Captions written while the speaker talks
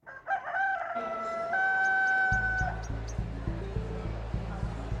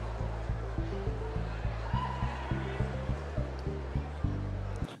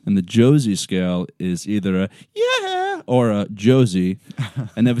And the Josie scale is either a yeah or a Josie.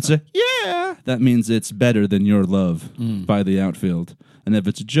 And if it's a yeah, that means it's better than Your Love by the Outfield. And if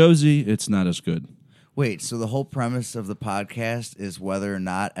it's a Josie, it's not as good. Wait, so the whole premise of the podcast is whether or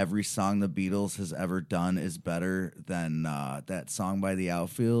not every song the Beatles has ever done is better than that song by the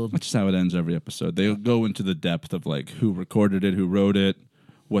Outfield? That's just how it ends every episode. They go into the depth of like who recorded it, who wrote it,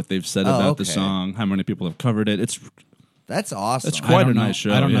 what they've said about the song, how many people have covered it. That's awesome. It's quite a nice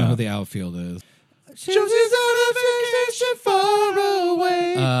show. I don't know who the Outfield is. Josie's on a vacation far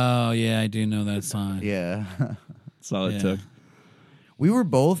away. Oh, yeah, I do know that song. Yeah. That's all it took. We were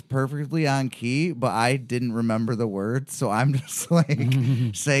both perfectly on key, but I didn't remember the words, so I'm just like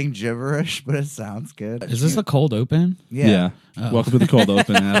saying gibberish, but it sounds good. Is this the cold open? Yeah. Oh. Welcome to the cold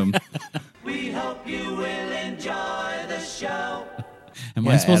open, Adam. We hope you will enjoy the show. Am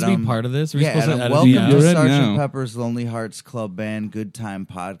I supposed to be part of this? Welcome to Sgt. Pepper's Lonely Hearts Club Band Good Time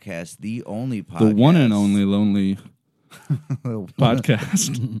Podcast, the only podcast. The one and only lonely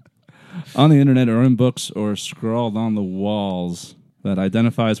podcast on the internet or in books or scrawled on the walls that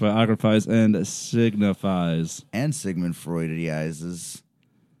identifies, biographies, and signifies. And Sigmund Freudizes.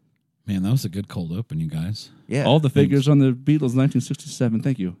 Man, that was a good cold open, you guys. Yeah. All the figures on the Beatles, 1967.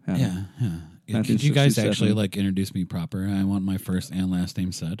 Thank you, Adam. Yeah. Could you guys actually introduce me proper? I want my first and last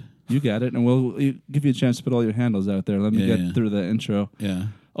name said. You got it, and we'll give you a chance to put all your handles out there. Let me get through the intro. Yeah.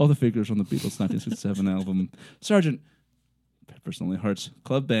 All the figures on the Beatles 1967 album. Sgt. Pepper's Lonely Hearts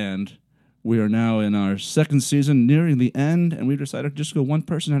Club Band. We are now in our second season, nearing the end, and we decided to just go one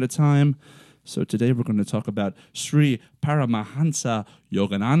person at a time. So today we're going to talk about Sri Paramahansa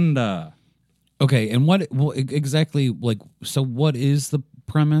Yogananda. Okay, and what exactly so what is the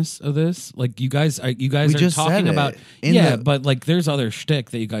premise of this? Like you guys are talking about but there's other shtick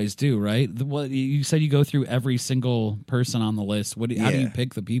that you guys do, right? What you said, you go through every single person on the list. How do you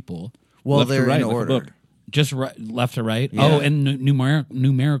pick the people? Well, they're in order. Just left to right? Yeah. Oh, in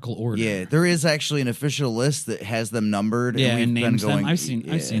numerical order. Yeah, there is actually an official list that has them numbered. Yeah, and we've names been going, them. I've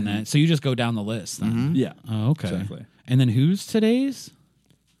seen that. So you just go down the list then? Mm-hmm. Yeah. Oh, okay. Exactly. And then who's today's?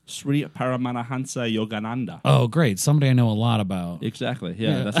 Sri Paramahansa Yogananda. Oh, great. Somebody I know a lot about. Exactly.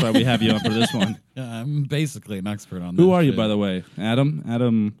 Yeah, that's why we have you on for this one. I'm basically an expert on that. Who are you, by the way? Adam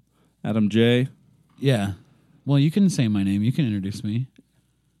J? Yeah. Well, you can say my name. You can introduce me.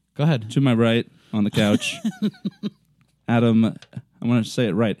 Go ahead. To my right, on the couch, Adam, I'm going to say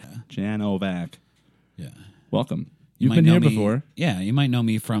it right, Janovac. Yeah. Welcome. You've been here before. Yeah, you might know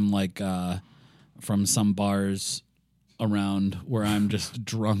me from from some bars around where I'm just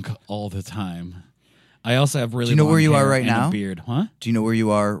drunk all the time. I also have really. Do you know long where you hair are right and now? A beard, huh? Do you know where you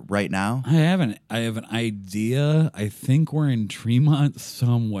are right now? I have an idea. I think we're in Tremont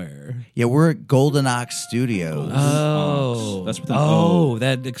somewhere. Yeah, we're at Golden Ox Studios. Oh, that's with an O.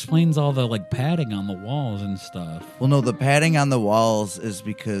 That explains all the padding on the walls and stuff. Well, no, the padding on the walls is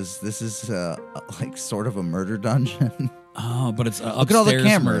because this is sort of a murder dungeon. Oh, but it's look at all the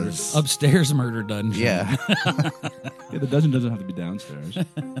cameras. Upstairs murder dungeon. Yeah. Yeah, the dungeon doesn't have to be downstairs.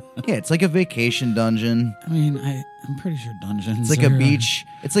 Yeah, it's like a vacation dungeon. I mean, I'm pretty sure dungeons. It's like a beach.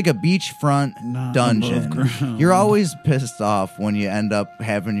 It's like a beachfront dungeon. You're always pissed off when you end up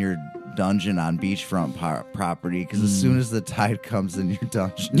having your dungeon on beachfront property because as soon as the tide comes in, your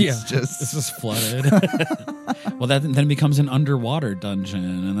dungeon it's just flooded. Well, then it becomes an underwater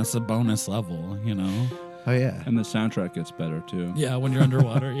dungeon, and that's a bonus level, you know. Oh yeah, and the soundtrack gets better too. Yeah, when you're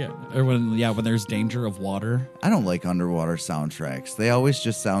underwater, yeah, or when there's danger of water. I don't like underwater soundtracks. They always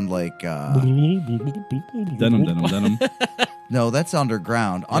just sound like denim. No, that's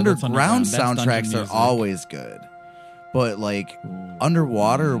underground. Yeah, underground that's soundtracks are always good, but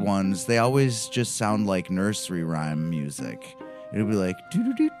underwater ones, they always just sound like nursery rhyme music. It'll be like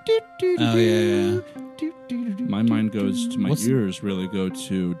oh yeah. My mind goes to my ears. Really go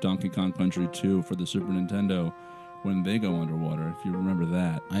to Donkey Kong Country 2 for the Super Nintendo when they go underwater. If you remember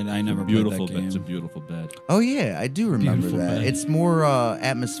that, I never played that game. It's a beautiful bed. Oh yeah, I do remember Beautiful that. bed. It's more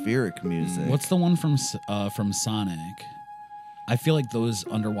atmospheric music. What's the one from Sonic? I feel like those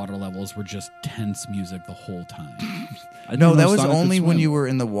underwater levels were just tense music the whole time. No, that was only when you were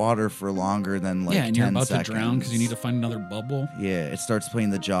in the water for longer than 10 seconds. Yeah, and you're about to drown because you need to find another bubble. Yeah, it starts playing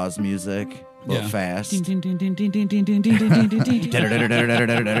the Jaws music real fast.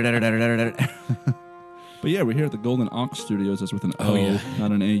 But yeah, we're here at the Golden Ox Studios. That's with an O,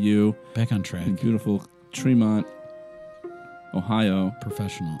 not an AU. Back on track. In beautiful Tremont, Ohio.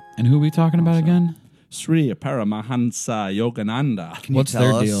 Professional. And who are we talking about again? Sri Paramahansa Yogananda. What's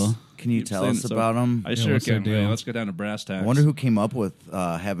their deal? Can you tell us about him? I sure can. Yeah, let's go down to brass tacks. I wonder who came up with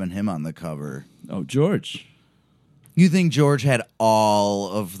having him on the cover. Oh, George. You think George had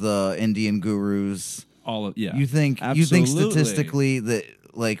all of the Indian gurus? You think statistically that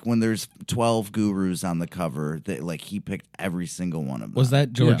like when there's 12 gurus on the cover that like he picked every single one of them? Was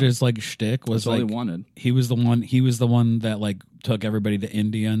that George's like shtick? Was That's all he wanted. He was the one that like took everybody to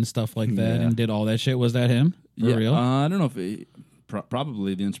India and stuff like that and did all that shit. Was that him? For real? I don't know if he,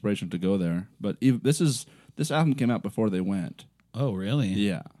 probably the inspiration to go there, but this album came out before they went. Oh, really?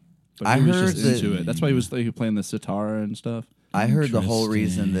 Yeah. But I he was heard just into it. That's why he was playing the sitar and stuff. I heard the whole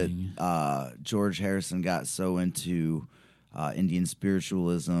reason that George Harrison got so into Indian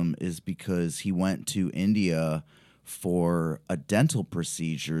spiritualism is because he went to India for a dental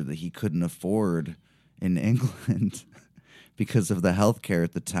procedure that he couldn't afford in England because of the healthcare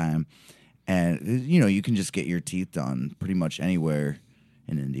at the time. And, you can just get your teeth done pretty much anywhere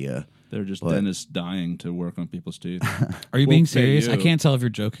in India. They're just dentists dying to work on people's teeth. Are you being serious? I can't tell if you're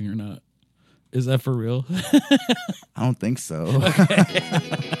joking or not. Is that for real? I don't think so. Okay.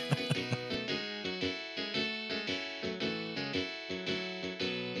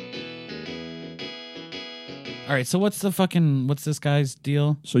 All right, so what's this guy's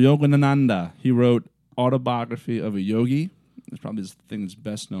deal? So Yogananda, he wrote Autobiography of a Yogi. It's probably the thing he's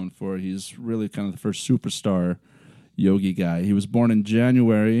best known for. He's really kind of the first superstar yogi guy. He was born in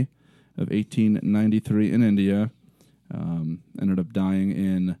January of 1893 in India. Ended up dying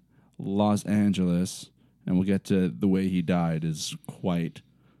in Los Angeles, and we'll get to the way he died is quite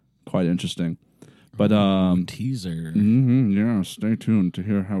interesting. But teaser. Yeah, stay tuned to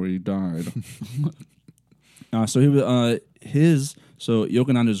hear how he died. So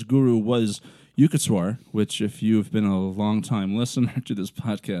Yogananda's guru was Yukitswar, which if you've been a long time listener to this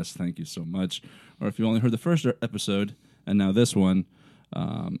podcast, thank you so much. Or if you only heard the first episode and now this one,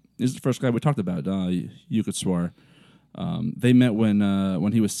 this is the first guy we talked about, Yukitswar. They met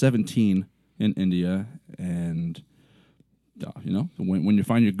when he was 17 in India, and when you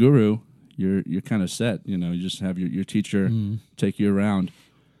find your guru, you're kind of set. You just have your teacher take you around.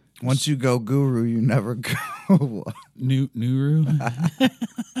 Once you go guru, you never go. Nuru?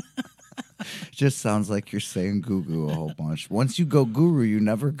 Just sounds like you're saying goo a whole bunch. Once you go guru, you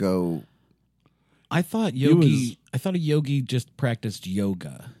never go. I thought a yogi just practiced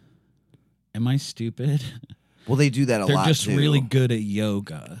yoga. Am I stupid? Well, they do that a lot. They're just too. really good at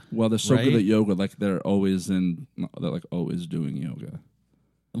yoga. Well, they're so good at yoga, like they're always doing yoga.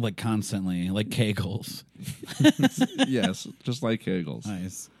 Like constantly, like Kegels. Yes, just like Kegels.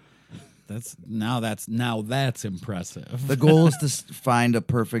 Nice. That's impressive. The goal is to find a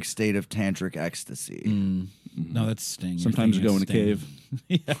perfect state of tantric ecstasy. No, that's Sting. Sometimes you go in a cave.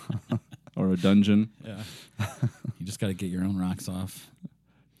 Yeah. Or a dungeon. Yeah. You just got to get your own rocks off.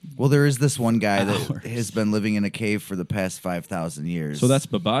 Well, there is this one guy that has been living in a cave for the past 5,000 years. So that's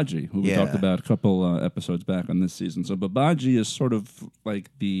Babaji, who we talked about a couple episodes back on this season. So Babaji is sort of like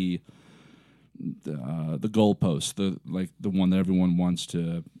the goalpost, the one that everyone wants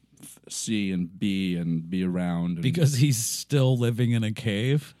to see and be around. Because he's still living in a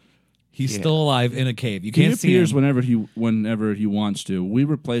cave. He's still alive in a cave. You can't see him. He appears whenever he wants to. We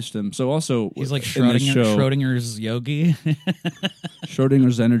replaced him. So also he's like Schrodinger's yogi.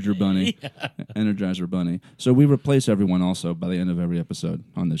 Schrodinger's Energizer Bunny. Yeah. Energizer Bunny. So we replace everyone also by the end of every episode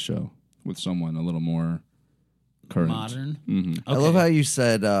on this show with someone a little more current. Modern. Mm-hmm. Okay. I love how you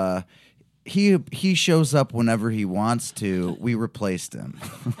said he shows up whenever he wants to. We replaced him.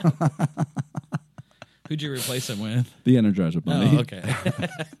 Who'd you replace him with? The Energizer Bunny. Oh, okay.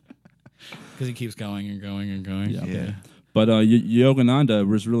 Because he keeps going and going and going. Yeah. But Yogananda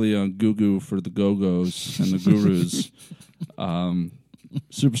was really a goo for the Go-Go's and the gurus.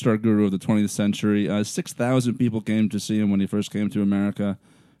 Superstar guru of the 20th century. 6,000 people came to see him when he first came to America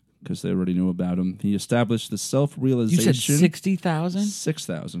because they already knew about him. He established the self-realization. You said 60,000?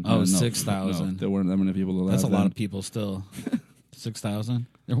 6,000. Oh, 6,000. No, there weren't that many people alive. That's a lot of people still. 6,000?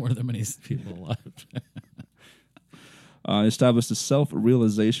 There weren't that many people alive. Established the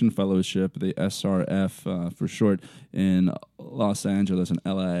Self-Realization Fellowship, the SRF for short, in Los Angeles and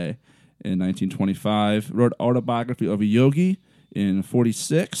L.A. in 1925. Wrote Autobiography of a Yogi in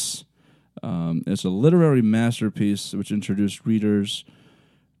 46. It's a literary masterpiece which introduced readers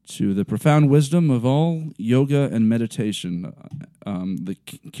to the profound wisdom of all yoga and meditation. The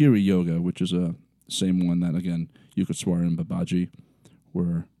Kiri Yoga, which is a same one that, again, Yukitswar and Babaji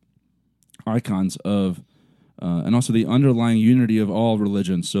were icons of. And also the underlying unity of all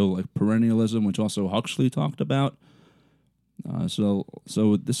religions. So like perennialism, which also Huxley talked about. So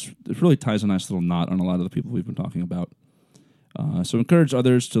this really ties a nice little knot on a lot of the people we've been talking about. So encourage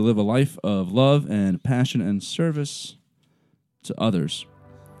others to live a life of love and passion and service to others.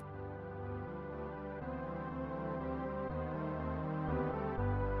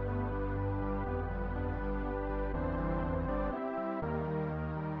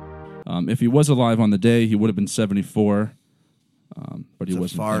 If he was alive on the day, he would have been 74. But he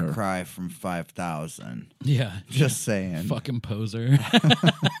wasn't. Far there. cry from 5,000. Yeah. Just saying. Fucking poser.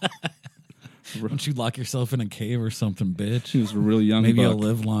 Don't you lock yourself in a cave or something, bitch? He was a really young Maybe buck. you'll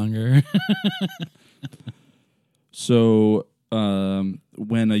live longer. So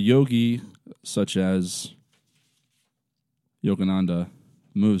when a yogi such as Yogananda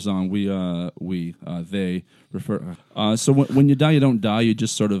moves on, they refer. So when you die, you don't die. You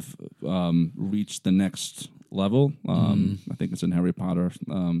just sort of reach the next level. I think it's in Harry Potter.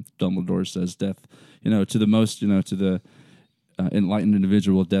 Dumbledore says death, to the most, to the enlightened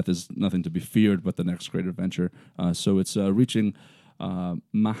individual, death is nothing to be feared but the next great adventure. So it's reaching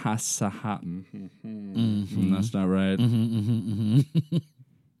Mahasaha. That's not right.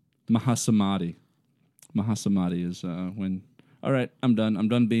 Mahasamadhi. Mahasamadhi is when, all right, I'm done. I'm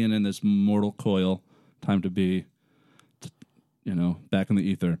done being in this mortal coil. Time to be, back in the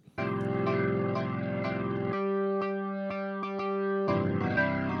ether.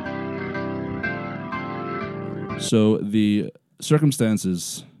 So the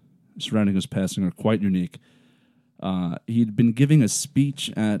circumstances surrounding his passing are quite unique. He'd been giving a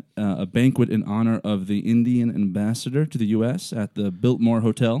speech at a banquet in honor of the Indian ambassador to the U.S. at the Biltmore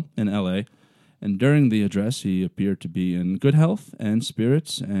Hotel in L.A., and during the address, he appeared to be in good health and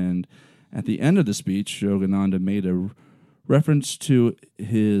spirits, and at the end of the speech, Yogananda made a reference to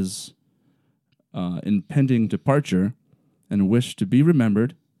his impending departure and wished to be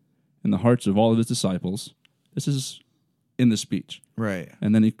remembered in the hearts of all of his disciples. This is in the speech. Right.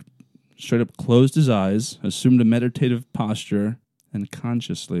 And then he straight up closed his eyes, assumed a meditative posture, and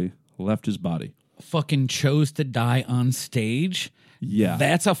consciously left his body. Fucking chose to die on stage? Yeah.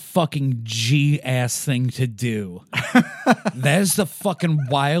 That's a fucking G-ass thing to do. That is the fucking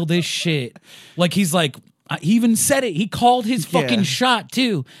wildest shit. Like, he's like, he even said it. He called his fucking shot,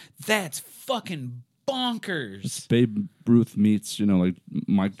 too. That's fucking bonkers. It's Babe Ruth meets, like,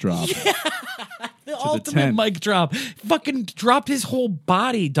 mic drop. Yeah. The ultimate mic drop. Fucking dropped his whole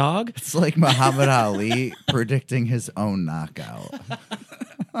body, dog. It's like Muhammad Ali predicting his own knockout.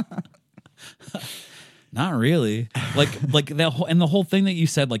 Not really. Like that whole, and the whole thing that you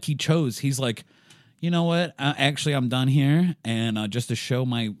said, like he chose. He's like, you know what? Actually, I'm done here, and just to show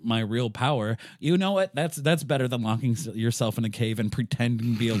my real power, you know what? That's better than locking yourself in a cave and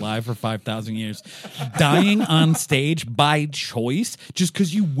pretending to be alive for 5,000 years, dying on stage by choice just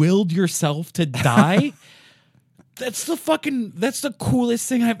because you willed yourself to die. That's the coolest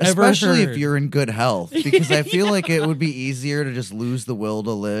thing I've ever heard. Especially if you're in good health, because I feel like it would be easier to just lose the will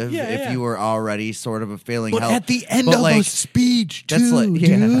to live if you were already sort of a failing health. But at the end of a speech, too,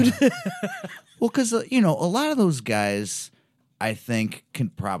 dude. Well, because, a lot of those guys, I think, can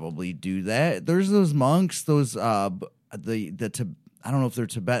probably do that. There's those monks, those, I don't know if they're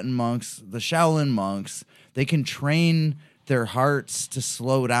Tibetan monks, the Shaolin monks. They can train their hearts to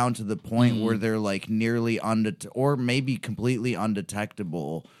slow down to the point where they're like nearly or maybe completely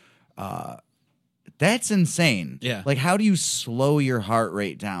undetectable. That's insane. Yeah. Like, how do you slow your heart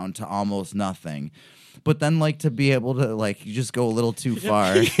rate down to almost nothing? But then, like, to be able to, like, you just go a little too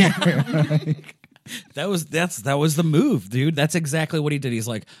far. That was the move, dude. That's exactly what he did. He's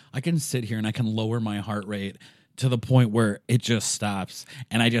like, I can sit here and I can lower my heart rate to the point where it just stops,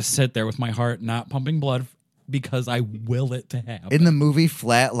 and I just sit there with my heart not pumping blood because I will it to happen. In the movie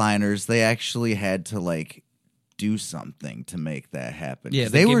Flatliners, they actually had to, like, do something to make that happen. Yeah,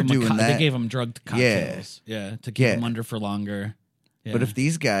 they were doing that. They gave him drugged cocktails. Yeah, to keep him under for longer. Yeah. But if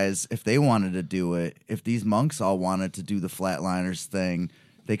these guys, if they wanted to do it, if these monks all wanted to do the Flatliners thing,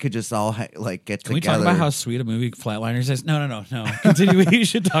 they could just all get together. Can we talk about how sweet a movie Flatliners is? No. Continue. We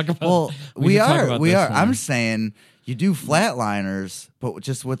should talk about. Well, we are. One. I'm saying you do Flatliners, but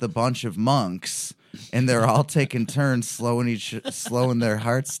just with a bunch of monks, and they're all taking turns slowing their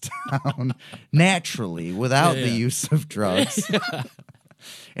hearts down naturally without the use of drugs.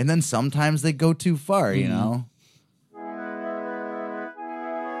 And then sometimes they go too far, you know.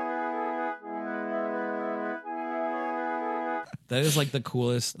 That is like the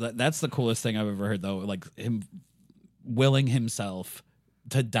coolest. That's the coolest thing I've ever heard, though. Like him willing himself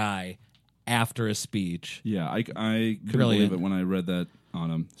to die after a speech. Yeah, I couldn't believe it when I read that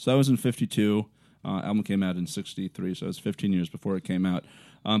on him. So I was in 52. Album came out in 63, so it was 15 years before it came out.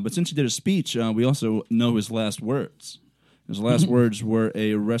 But since he did a speech, we also know his last words. His last words were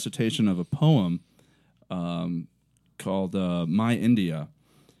a recitation of a poem called My India.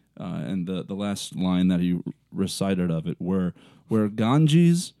 And the last line that he recited of it were, where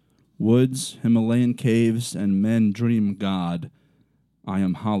Ganges, woods, Himalayan caves, and men dream God, I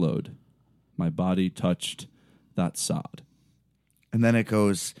am hallowed. My body touched that sod. And then it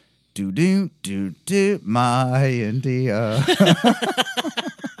goes, Do do do do my India.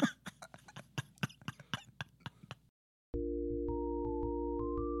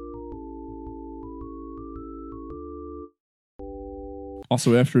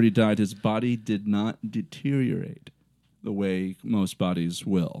 Also, after he died, his body did not deteriorate the way most bodies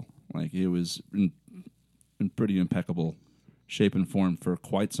will. Like, it was in pretty impeccable shape and form for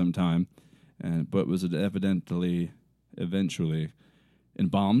quite some time, but was eventually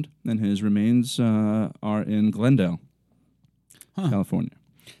embalmed, and his remains are in Glendale, California.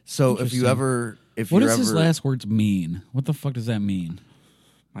 So what does his last words mean? What the fuck does that mean?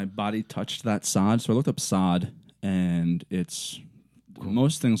 My body touched that sod. So I looked up sod, and it's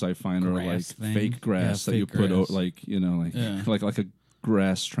most things I find are like fake grass that you put out, like like a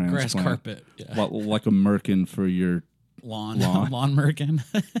grass transplant, grass carpet, like a merkin for your lawn merkin.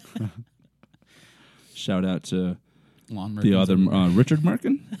 Shout out to lawn the other Richard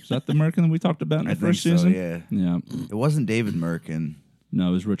Merkin. Is that the Merkin that we talked about in the first season? Yeah. It wasn't David Merkin. No,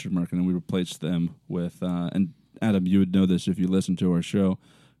 it was Richard Merkin, and we replaced them with. And Adam, you would know this if you listened to our show.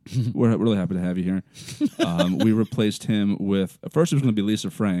 We're really happy to have you here. We replaced him with. At first, it was going to be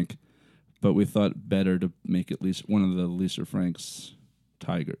Lisa Frank, but we thought better to make at least one of the Lisa Frank's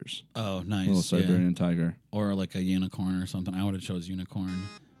tigers. Oh, nice. A little Siberian tiger. Or like a unicorn or something. I would have chose unicorn.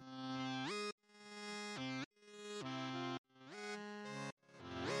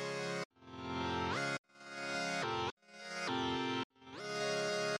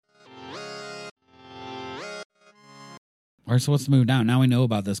 All right, so what's the move now? Now we know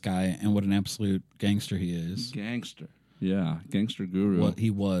about this guy and what an absolute gangster he is. Gangster. Yeah, gangster guru. What he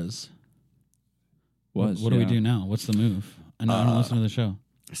was. What do we do now? What's the move? I don't listen to the show.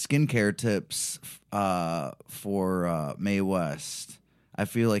 Skincare tips for Mae West. I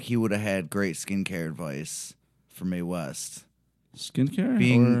feel like he would have had great skincare advice for Mae West.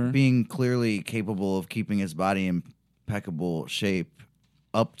 Skincare? Being clearly capable of keeping his body in impeccable shape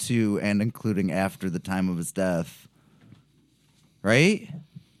up to and including after the time of his death. Right?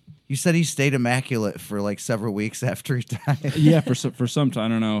 You said he stayed immaculate for like several weeks after he died. Yeah, for some time. I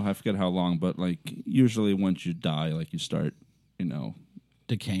don't know. I forget how long, but like usually once you die, like you start,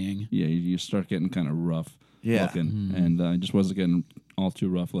 decaying. Yeah, you start getting kind of rough looking, and I just wasn't getting all too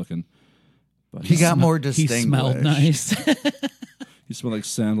rough looking. But he got more distinguished. He smelled nice. He smelled like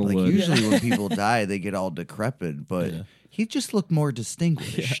sandalwood. Like usually when people die, they get all decrepit, but he just looked more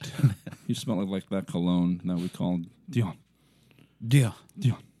distinguished. Yeah. He smelled like that cologne that we called Dion. Yeah.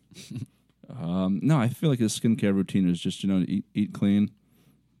 No, I feel like his skincare routine is just eat clean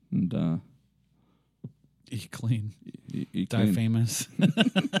and eat clean, eat die clean. Famous.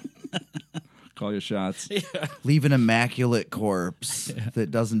 Call your shots. Yeah. Leave an immaculate corpse that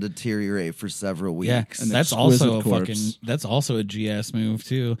doesn't deteriorate for several weeks. Yeah, that's also a GS move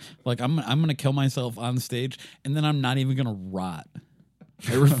too. Like I'm gonna kill myself on stage, and then I'm not even gonna rot.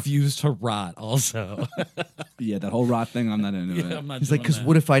 I refuse to rot also. Yeah, that whole rot thing, I'm not into it. I'm not He's like, because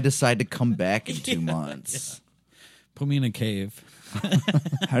what if I decide to come back in 2 months? Put me in a cave.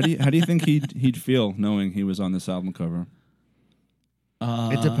 How do you think he'd feel knowing he was on this album cover?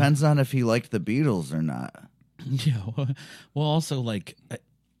 It depends on if he liked the Beatles or not. Yeah. Well, also, like,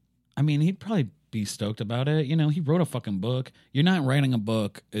 I mean, he'd probably be stoked about it. He wrote a fucking book. You're not writing a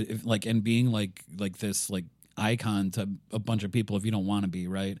book and being like this, like, icon to a bunch of people if you don't want to be,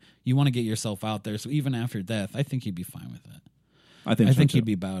 right? You want to get yourself out there. So even after death, I think he'd be fine with it. I think he'd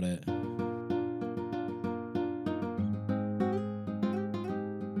be about it.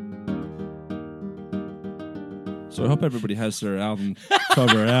 So I hope everybody has their album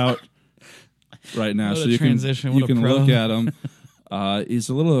cover out right now, so you can look at him. He's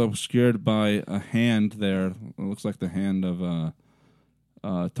a little obscured by a hand there. It looks like the hand of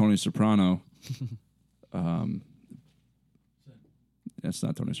Tony Soprano. That's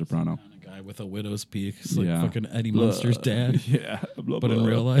not Tony Soprano. A guy with a widow's peak. It's like fucking Eddie Munster's dad. Yeah. But in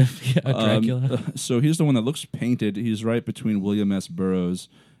real life, Dracula. So he's the one that looks painted. He's right between William S. Burroughs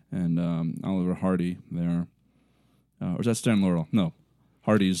and Oliver Hardy there. Or is that Stan Laurel? No.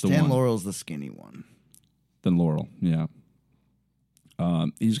 Hardy's the one. Stan Laurel's the skinny one. Then Laurel, yeah.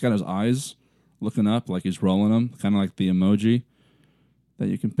 He's got his eyes looking up like he's rolling them, kind of like the emoji that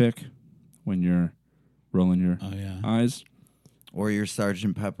you can pick when you're rolling your eyes. Or your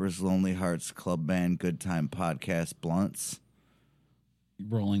Sgt. Pepper's Lonely Hearts Club Band Good Time Podcast blunts.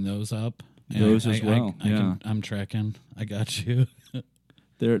 Rolling those up. Those as well, I'm tracking. I got you.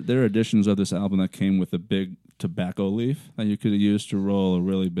 There are editions of this album that came with a big tobacco leaf that you could have used to roll a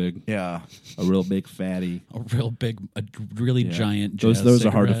really big, a real big fatty, a really giant. Those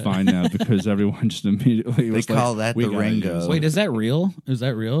are hard to find now because everyone just immediately they call that the Ringo. Wait, is that real? Is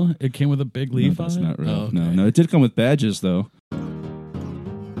that real? It came with a big leaf on it? That's not real. Oh, okay. No, it did come with badges though.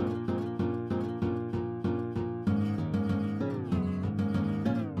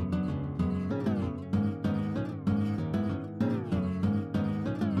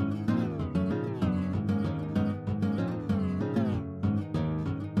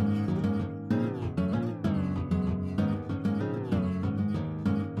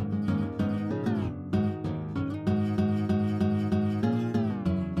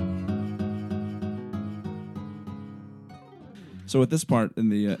 So at this part in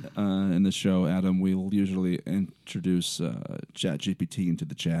the show, Adam, we'll usually introduce ChatGPT into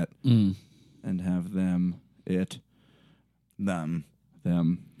the chat and have them,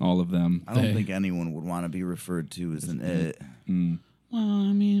 all of them. I don't think anyone would want to be referred to as an it. Well,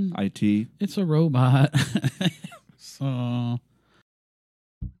 I mean, IT. It's a robot, so.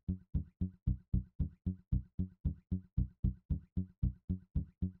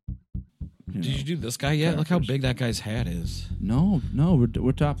 Did you do this guy yet? Look how big that guy's hat is. No,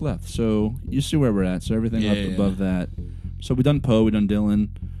 we're top left. So you see where we're at. So everything up above that. So we done Poe, we done Dylan,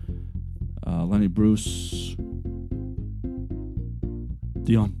 Lenny Bruce,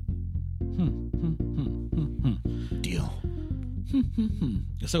 Dion. Dion.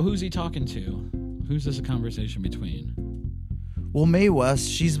 So who's he talking to? Who's this a conversation between? Well, Mae West,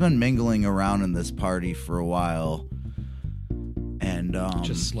 she's been mingling around in this party for a while. And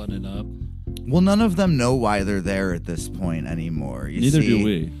just slutting it up. Well, none of them know why they're there at this point anymore. Neither do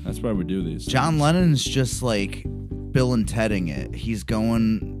we. That's why we do these. John Lennon's just like Bill and Tedding it. He's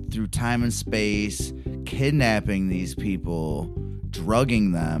going through time and space, kidnapping these people,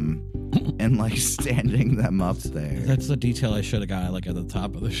 drugging them, and like standing them up there. That's the detail I should have got like at the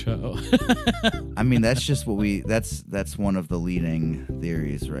top of the show. I mean, that's just what that's one of the leading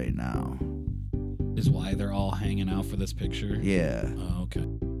theories right now. Is why they're all hanging out for this picture? Yeah. Oh, okay.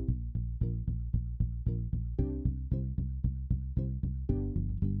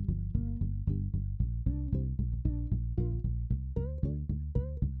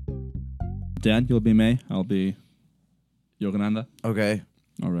 Dan, you'll be May. I'll be Yogananda. Okay.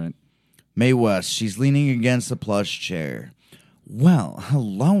 All right. Mae West, she's leaning against a plush chair. Well,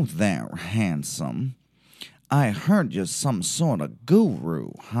 hello there, handsome. I heard you're some sort of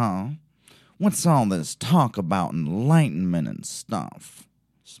guru, huh? What's all this talk about enlightenment and stuff?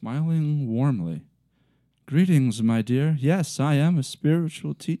 Smiling warmly. Greetings, my dear. Yes, I am a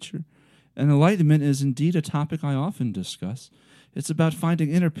spiritual teacher, and enlightenment is indeed a topic I often discuss. It's about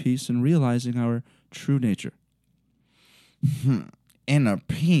finding inner peace and realizing our true nature. Inner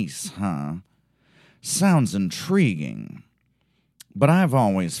peace, huh? Sounds intriguing. But I've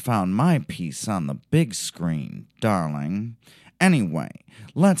always found my peace on the big screen, darling. Anyway,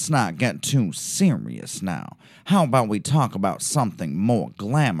 let's not get too serious now. How about we talk about something more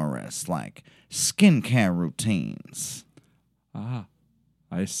glamorous, like skincare routines? Ah,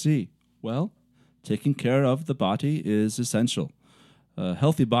 I see. Well, taking care of the body is essential. A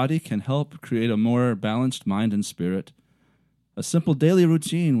healthy body can help create a more balanced mind and spirit. A simple daily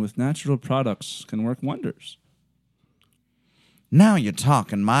routine with natural products can work wonders. Now you're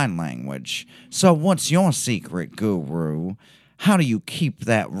talking my language. So what's your secret, guru? How do you keep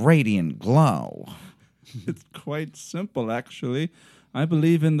that radiant glow? It's quite simple, actually. I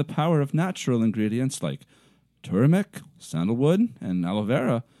believe in the power of natural ingredients like turmeric, sandalwood, and aloe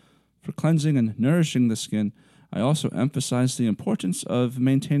vera for cleansing and nourishing the skin. I also emphasize the importance of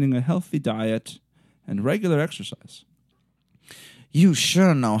maintaining a healthy diet and regular exercise. You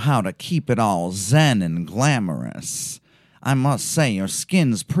sure know how to keep it all zen and glamorous. I must say your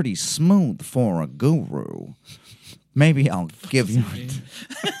skin's pretty smooth for a guru. Maybe I'll give you...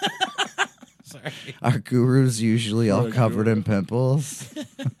 Sorry. Our gurus usually all covered in pimples.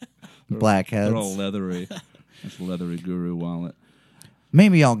 Blackheads. They're all leathery. That's a leathery guru wallet.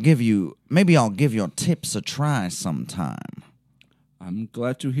 Maybe I'll give your tips a try sometime. I'm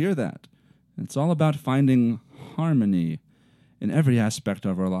glad to hear that. It's all about finding harmony in every aspect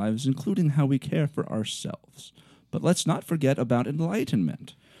of our lives, including how we care for ourselves. But let's not forget about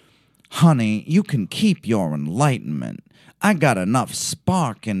enlightenment. Honey, you can keep your enlightenment. I got enough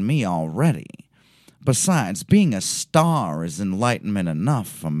spark in me already. Besides, being a star is enlightenment enough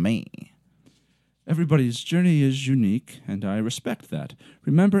for me. Everybody's journey is unique, and I respect that.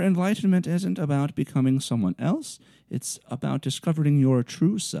 Remember, enlightenment isn't about becoming someone else. It's about discovering your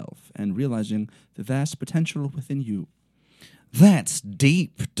true self and realizing the vast potential within you. That's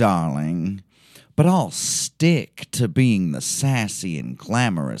deep, darling. but I'll stick to being the sassy and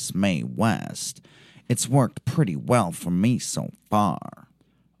glamorous Mae West. It's worked pretty well for me so far.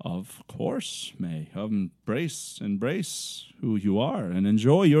 Of course, May. Embrace who you are and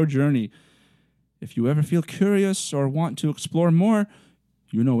enjoy your journey. If you ever feel curious or want to explore more,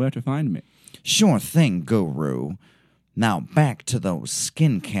 you know where to find me. Sure thing, Guru. Now back to those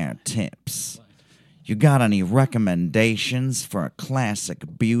skincare tips. You got any recommendations for a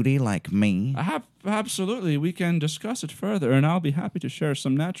classic beauty like me? Absolutely. We can discuss it further, and I'll be happy to share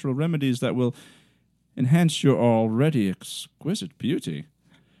some natural remedies that will enhance your already exquisite beauty.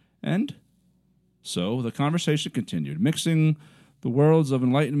 And so the conversation continued, mixing the worlds of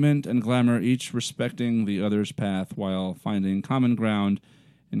enlightenment and glamour, each respecting the other's path while finding common ground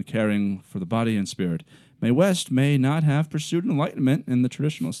in caring for the body and spirit. Mae West may not have pursued enlightenment in the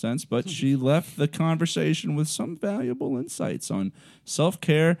traditional sense, but she left the conversation with some valuable insights on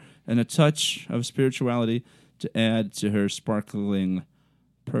self-care and a touch of spirituality to add to her sparkling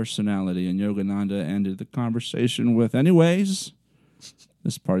personality. And Yogananda ended the conversation with, anyways,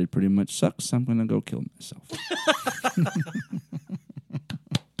 this party pretty much sucks. I'm going to go kill myself.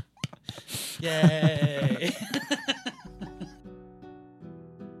 Yay.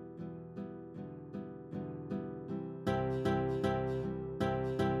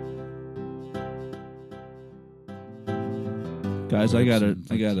 Guys, I gotta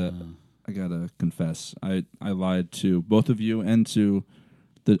confess. I lied to both of you and to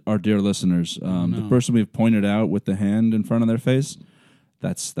our dear listeners. The person we've pointed out with the hand in front of their face,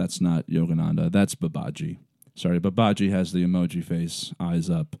 that's not Yogananda. That's Babaji. Sorry, Babaji has the emoji face, eyes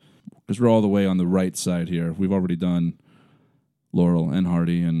up. Because we're all the way on the right side here. We've already done Laurel and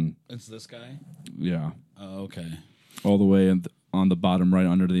Hardy, and it's this guy. Yeah. Oh, okay. All the way on the bottom right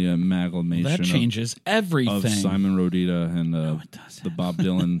under the amalgamation. That changes everything. Of Simon Rodita and the Bob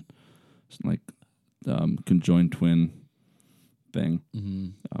Dylan conjoined twin thing. Mm-hmm.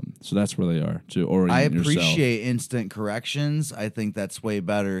 So that's where they are to orient yourself. I appreciate instant corrections. I think that's way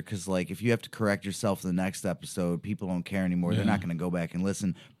better because, if you have to correct yourself in the next episode, people don't care anymore. Yeah. They're not going to go back and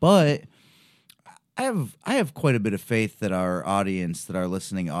listen. But I have quite a bit of faith that our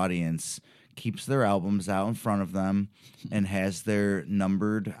listening audience, keeps their albums out in front of them and has their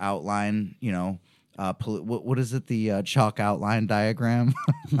numbered outline. What is it? The chalk outline diagram.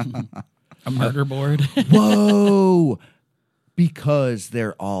 A murder board. Whoa. Because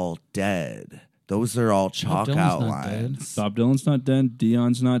they're all dead. Those are all chalk outlines. Bob Dylan's not dead.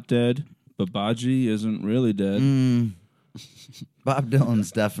 Dion's not dead. Babaji isn't really dead. Bob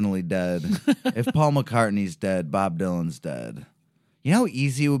Dylan's definitely dead. If Paul McCartney's dead, Bob Dylan's dead. You know how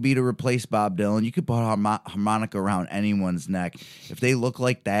easy it would be to replace Bob Dylan? You could put a harmonica around anyone's neck. If they look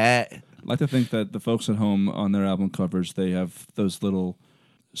like that. I'd like to think that the folks at home on their album covers, they have those little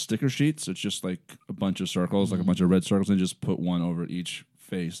sticker sheets. It's just like a bunch of circles, like a bunch of red circles, and just put one over each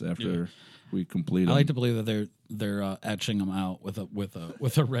face after we complete them. I like to believe that they're etching them out with a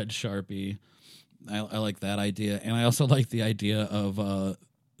red Sharpie. I like that idea, and I also like the idea of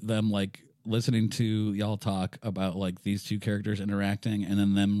them listening to y'all talk about these two characters interacting, and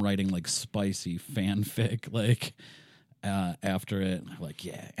then them writing spicy fanfic after it.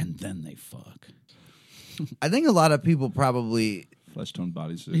 And then they fuck. I think a lot of people probably flesh tone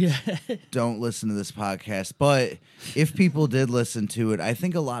bodysuits. Don't listen to this podcast, but if people did listen to it, I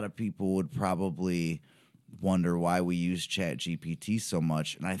think a lot of people would probably wonder why we use ChatGPT so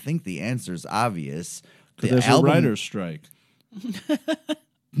much, and I think the answer is obvious. There's a writer's strike.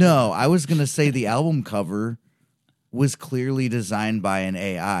 No, I was gonna say the album cover was clearly designed by an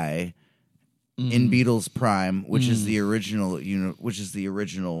AI in Beatles Prime, which is the original.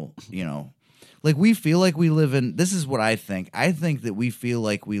 We feel like we live in... This is what I think. I think that we feel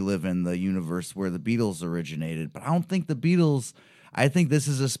like we live in the universe where the Beatles originated, but I don't think the Beatles... I think this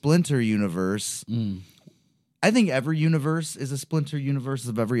is a splinter universe. I think every universe is a splinter universe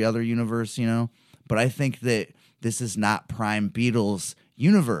of every other universe, But I think that this is not Prime Beatles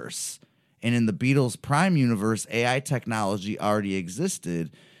universe. And in the Beatles Prime universe, AI technology already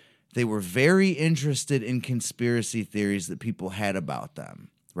existed. They were very interested in conspiracy theories that people had about them,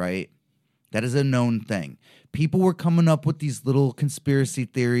 right? That is a known thing. People were coming up with these little conspiracy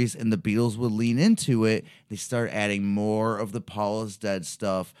theories, and the Beatles would lean into it. They started adding more of the Paul is dead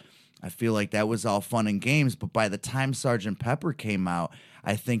stuff. I feel like that was all fun and games, but by the time Sgt. Pepper came out,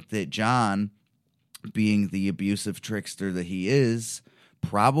 I think that John, being the abusive trickster that he is,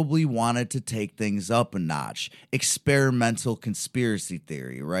 probably wanted to take things up a notch. Experimental conspiracy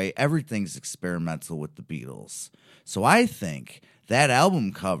theory, right? Everything's experimental with the Beatles. So I think that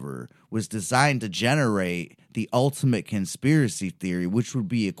album cover was designed to generate the ultimate conspiracy theory, which would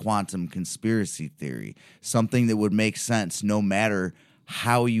be a quantum conspiracy theory, something that would make sense no matter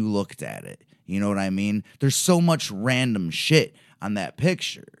how you looked at it. You know what I mean? There's so much random shit on that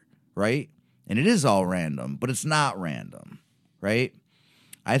picture, right? And it is all random, but it's not random, right?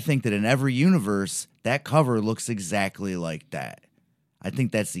 I think that in every universe, that cover looks exactly like that. I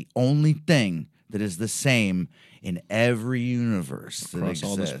think that's the only thing that is the same in every universe that exists.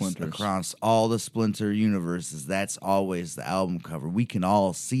 All the splinters. Across all the splinter universes, that's always the album cover. We can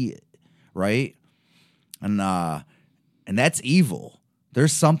all see it, right? And that's evil.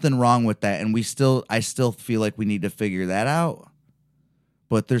 There's something wrong with that, and I still feel like we need to figure that out.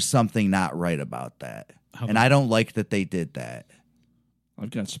 But there's something not right about that. And I don't like that they did that. I've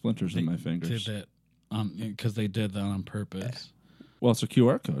got splinters in my fingers. Did that because they did that on purpose. Well, it's a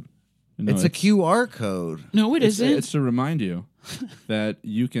QR code. You know, it's a QR code. No, it isn't. It's to remind you that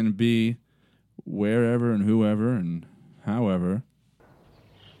you can be wherever and whoever and however.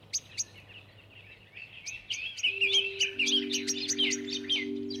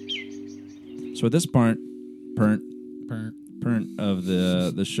 So at this point of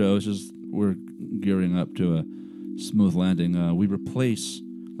the show, is just we're gearing up to a smooth landing. We replace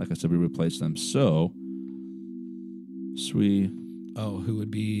them. So who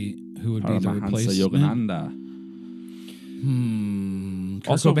would be the Paramahansa replacement? Yogananda.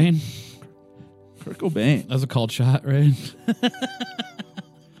 Kurt Also, Cobain. Kurt Cobain. That was a called shot, right?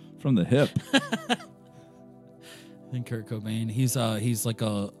 From the hip. I think Kurt Cobain. He's like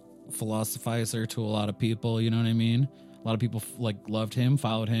a philosophizer to a lot of people. You know what I mean? A lot of people loved him,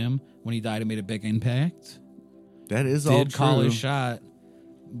 followed him. When he died, it made a big impact. That is all true. Did call his shot,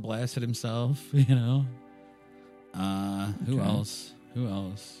 blasted himself. You know. Who else?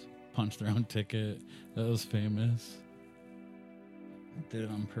 Punched their own ticket. That was famous. Did it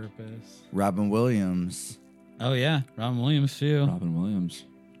on purpose. Robin Williams. Oh yeah, Robin Williams too. Robin Williams.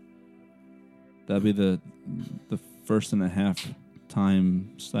 That'd be the first and a half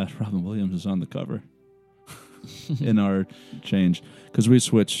time / Robin Williams is on the cover in our change, because we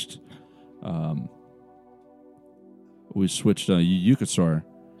switched Yukasor.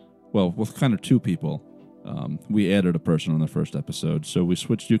 Well, with kind of two people. We added a person on the first episode, so we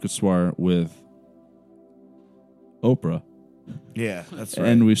switched Yukaswar with Oprah. Yeah, that's right.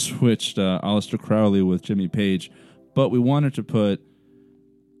 And we switched Aleister Crowley with Jimmy Page, but we wanted to put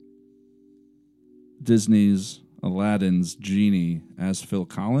Disney's Aladdin's genie as Phil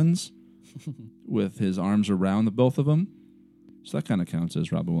Collins with his arms around the both of them. So that kind of counts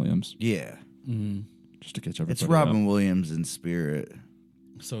as Robin Williams. Yeah. Mm-hmm. Just to catch everybody It's Robin up. Williams in spirit.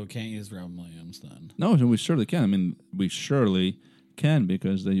 So can't use Robin Williams then? No, we surely can. I mean, we surely can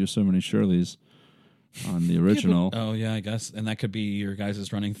because they use so many Shirleys on the original. Oh, yeah, I guess. And that could be your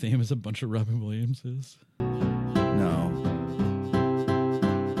guys' running theme is a bunch of Robin Williamses. No.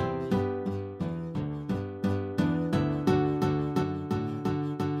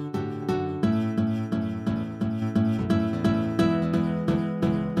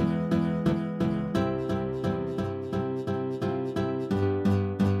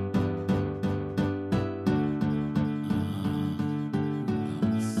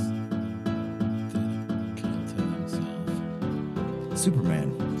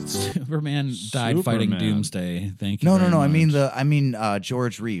 Superman died fighting Doomsday. Thank you. No. Much. I mean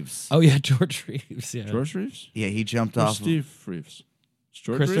George Reeves. Oh yeah, George Reeves. Yeah, George Reeves? Yeah, he jumped off. Steve Reeves.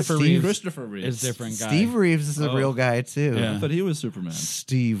 George Christopher Reeves? Reeves. Christopher Reeves is a different guy. Steve Reeves is a real guy too. Yeah. I thought he was Superman.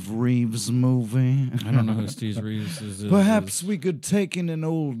 Steve Reeves movie. I don't know who Steve Reeves is. Perhaps we could take in an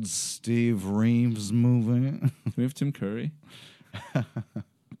old Steve Reeves movie. Can we have Tim Curry?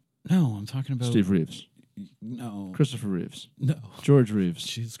 No, I'm talking about Steve Reeves. No. Christopher Reeves. No. George Reeves.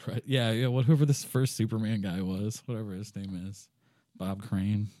 Jesus Christ. Yeah, whoever this first Superman guy was, whatever his name is. Bob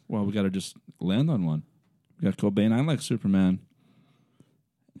Crane. Well, we got to just land on one. We got Cobain. I like Superman.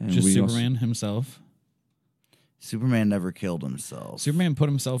 And just Superman himself. Superman never killed himself. Superman put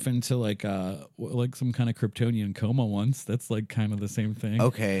himself into like some kind of Kryptonian coma once. That's like kind of the same thing.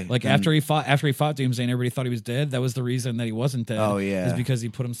 Okay. Like after he fought Doomsday and everybody thought he was dead, that was the reason that he wasn't dead. Oh yeah. Is because he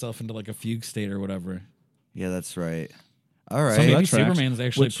put himself into like a fugue state or whatever. Yeah, that's right. All right. So maybe that tracks. Superman's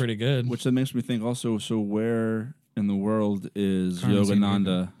actually pretty good. Which that makes me think also, so where in the world is Currency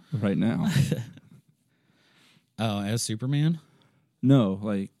Yogananda right now? Oh, as Superman? No,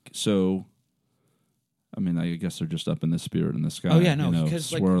 so I mean, I guess they're just up in the spirit in the sky. Oh yeah, no, because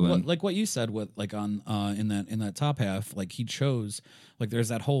swirling. like what you said with like on in that top half, like he chose like there's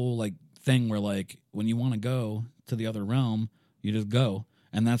that whole like thing where like when you want to go to the other realm, you just go,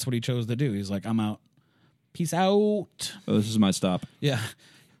 and that's what he chose to do. He's like, I'm out, peace out. Oh, this is my stop. Yeah,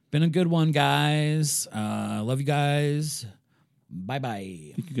 Been a good one, guys. Love you guys. Bye-bye.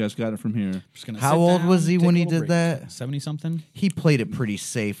 I think you guys got it from here. How old was he when he did that? 70-something? He played it pretty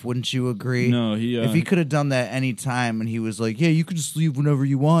safe, wouldn't you agree? No, if he could have done that any time and he was like, yeah, you can just leave whenever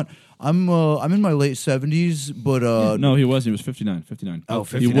you want. I'm in my late 70s, but... No, he was 59. Oh,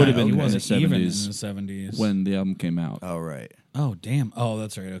 59. He would have been he in the wasn't even in the 70s 70s. when the album came out. Oh, right. Oh, damn. Oh,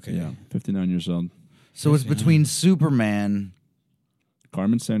 that's right. Okay. Yeah, 59 years old. So it's between Superman...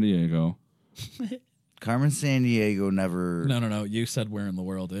 Carmen Sandiego. Carmen Sandiego never... No. You said where in the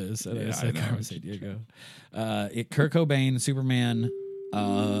world is. And I said I know. Carmen Sandiego. Kurt Cobain, Superman,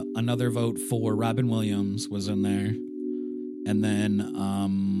 another vote for Robin Williams was in there. And then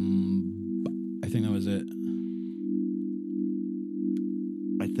I think that was it.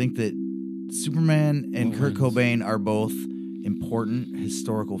 I think that Superman and Kurt Cobain are both important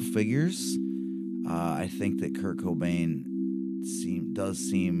historical figures. I think that Kurt Cobain does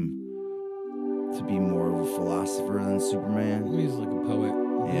seem to be more of a philosopher than Superman. He's like a poet.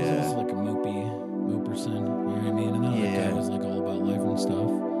 Yeah. He's like a mooperson. You know what I mean? And that other guy was like all about life and stuff.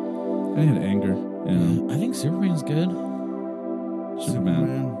 And he had anger. Yeah. I think Superman's good.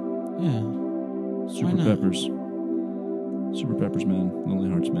 Superman. Yeah. Super Peppers. Super Peppers, man. Lonely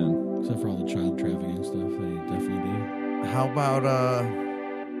Hearts, man. Except for all the child trafficking stuff that he definitely did. How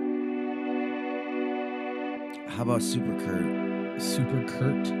about Super Kurt? Super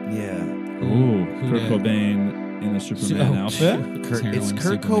Kurt? Yeah. Ooh, Kurt did? Cobain in a Superman outfit? It's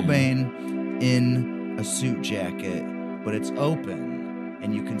Kurt Cobain in a suit jacket, but it's open,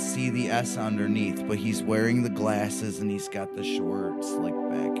 and you can see the S underneath, but he's wearing the glasses, and he's got the short, slick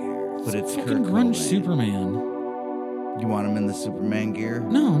back hair. But it's Kurt grunge Cobain. Superman. You want him in the Superman gear?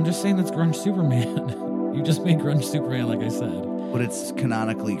 No, I'm just saying that's grunge Superman. You just made grunge Superman like I said. But it's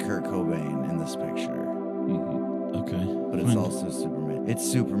canonically Kurt Cobain in this picture. Mm-hmm. Okay. But it's also Superman. It's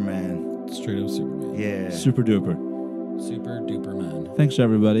Superman. Straight up Superman. Yeah. Super duper. Super duper man. Thanks,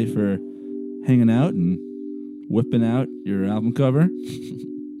 everybody, for hanging out and whipping out your album cover.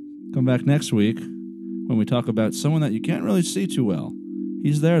 Come back next week when we talk about someone that you can't really see too well.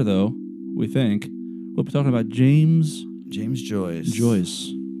 He's there, though, we think. We'll be talking about James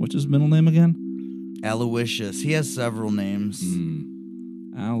Joyce. What's his middle name again? Aloysius. He has several names.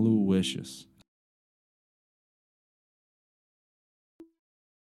 Aloysius.